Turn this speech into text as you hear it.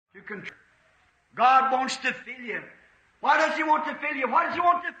You can. God wants to fill you. Why does He want to fill you? What does He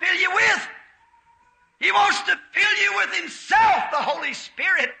want to fill you with? He wants to fill you with Himself, the Holy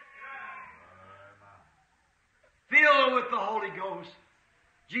Spirit. Filled with the Holy Ghost.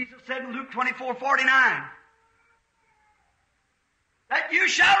 Jesus said in Luke 24:49 that you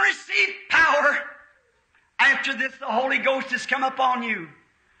shall receive power. After this, the Holy Ghost has come upon you.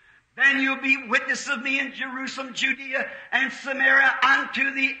 Then you'll be witnesses of me in Jerusalem, Judea, and Samaria,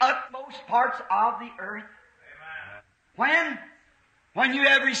 unto the utmost parts of the earth. Amen. When you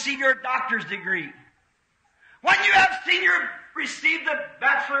have received your doctor's degree. When you have received the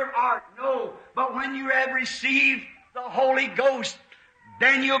Bachelor of Art. No, but when you have received the Holy Ghost,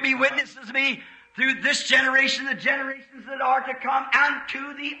 then you'll be witnesses of me through this generation, the generations that are to come,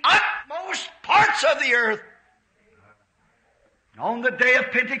 unto the utmost parts of the earth. On the day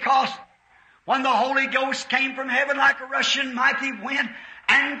of Pentecost, when the Holy Ghost came from heaven like a rushing mighty wind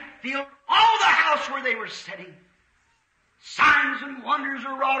and filled all the house where they were sitting, signs and wonders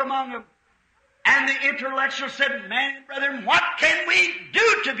were wrought among them. And the intellectuals said, "Men and brethren, what can we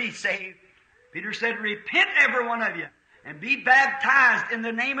do to be saved?" Peter said, "Repent, every one of you, and be baptized in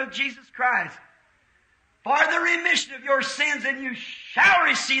the name of Jesus Christ for the remission of your sins, and you shall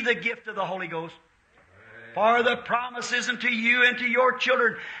receive the gift of the Holy Ghost. For the promise is unto you and to your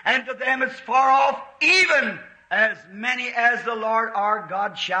children, and to them as far off, even as many as the Lord our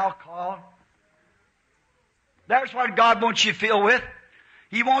God shall call." That's what God wants you filled with.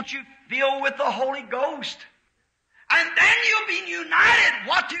 He wants you filled with the Holy Ghost. And then you'll be united.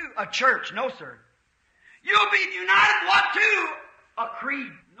 What to? A church? No, sir. You'll be united. What to? A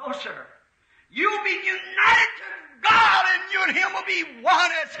creed? No, sir. You'll be united to God, and you and Him will be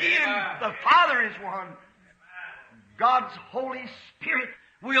one as He and the Father is one. God's Holy Spirit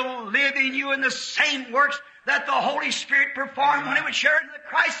will live in you in the same works that the Holy Spirit performed when He was sharing the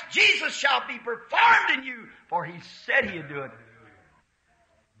Christ Jesus shall be performed in you, for He said He'd do it.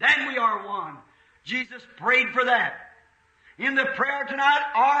 Then we are one. Jesus prayed for that. In the prayer tonight,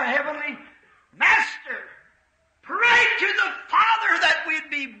 our Heavenly Master prayed to the Father that we'd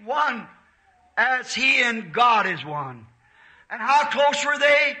be one as He and God is one. And how close were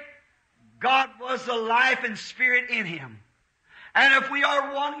they? God was the life and spirit in Him. And if we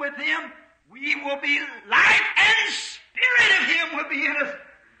are one with Him, we will be life and spirit of Him will be in us.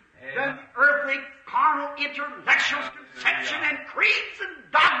 Then earthly, carnal, intellectual conception and creeds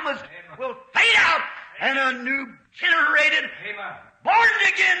and dogmas will fade out, and a new, generated,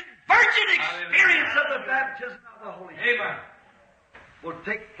 born-again, virgin experience of the baptism of the Holy Spirit will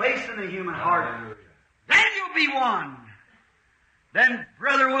take place in the human heart. Then you'll be one. Then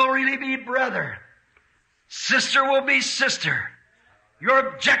brother will really be brother. Sister will be sister. Your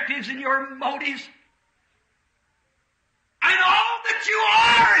objectives and your motives and all that you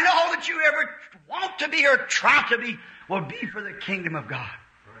are and all that you ever want to be or try to be will be for the kingdom of God.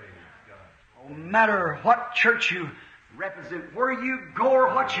 No matter what church you represent, where you go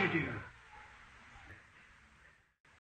or what you do.